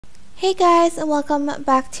Hey guys, and welcome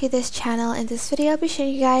back to this channel. In this video I'll be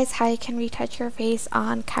showing you guys how you can retouch your face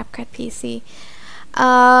on CapCut PC.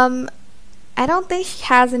 I don't think she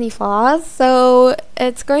has any flaws, so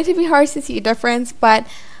it's going to be hard to see a difference, but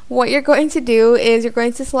what you're going to do is you're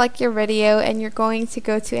going to select your video and you're going to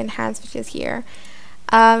go to enhance, which is here.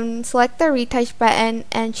 Select the retouch button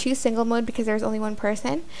and choose single mode because there's only one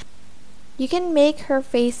person. You can make her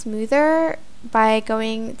face smoother by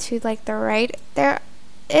going to like the right. There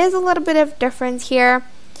is a little bit of difference here.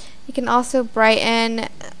 You can also brighten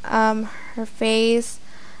her face,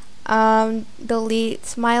 delete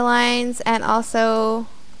smile lines, and also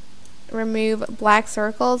remove black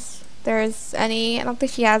circles. There's any, I don't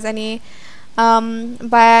think she has any,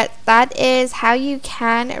 but that is how you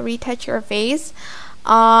can retouch your face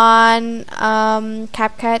on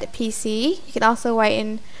CapCut PC. You can also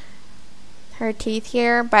whiten her teeth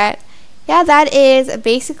here, but yeah, that is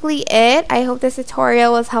basically it. I hope this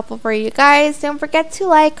tutorial was helpful for you guys. Don't forget to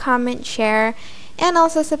like, comment, share, and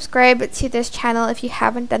also subscribe to this channel if you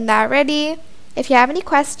haven't done that already. If you have any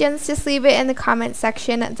questions, just leave it in the comment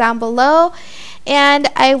section down below, and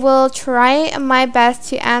I will try my best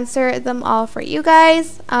to answer them all for you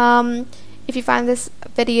guys. If you find this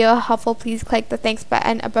video helpful, please click the thanks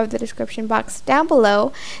button above the description box down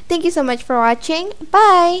below. Thank you so much for watching.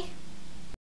 Bye!